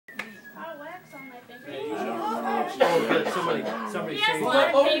Oh, good. Somebody He has a saved lot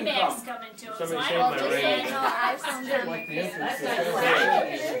of my. paybacks coming to him, so Somebody I saved don't my think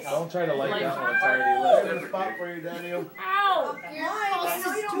raise. Don't try to like that one. It's already There's lit. a spot for you, Daniel. Ow! I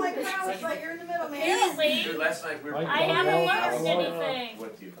know you don't like flowers, but you're in the middle, man. Apparently, Last night we were. I haven't learned anything.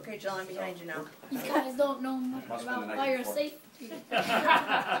 With you. Okay, Jill, I'm behind you now. You guys don't know much Must have been about the night fire before. safety.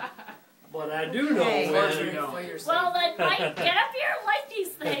 But I do know Okay. when. Well, then, Mike, get up here and light these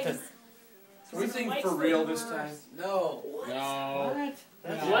things. So we sing for real this time? No. No.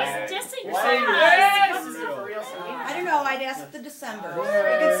 He's dissing us. I don't know, I'd ask the December. You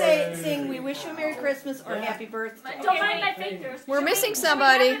could sing "We Wish You a Merry Christmas" or "Happy Birthday." Don't mind my fingers. We're missing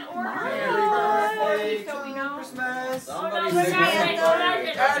somebody. Birthday Going to on. Christmas. Hold on.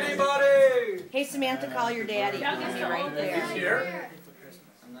 Anybody? Hey, Samantha, call your daddy. He'll be right there. Here?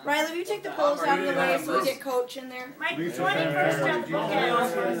 Riley, will you take the poles out of the way so we get Coach in there? My 21st of the book.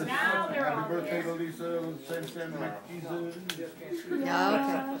 Now they're all Happy birthday to there. Lisa. Send Mike Jesus.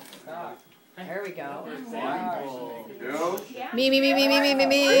 No. There we go. Me.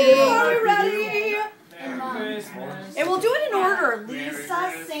 Are we ready? And we'll do it in order.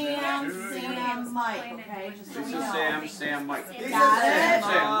 Lisa, Sam, Mike. Okay, just so we know. Sam, Mike. Got it?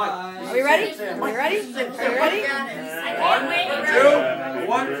 Sam, Mike. Are we ready? Are we ready? Are we ready? I can't wait.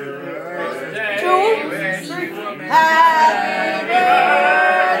 1, 2, 1. Happy birthday.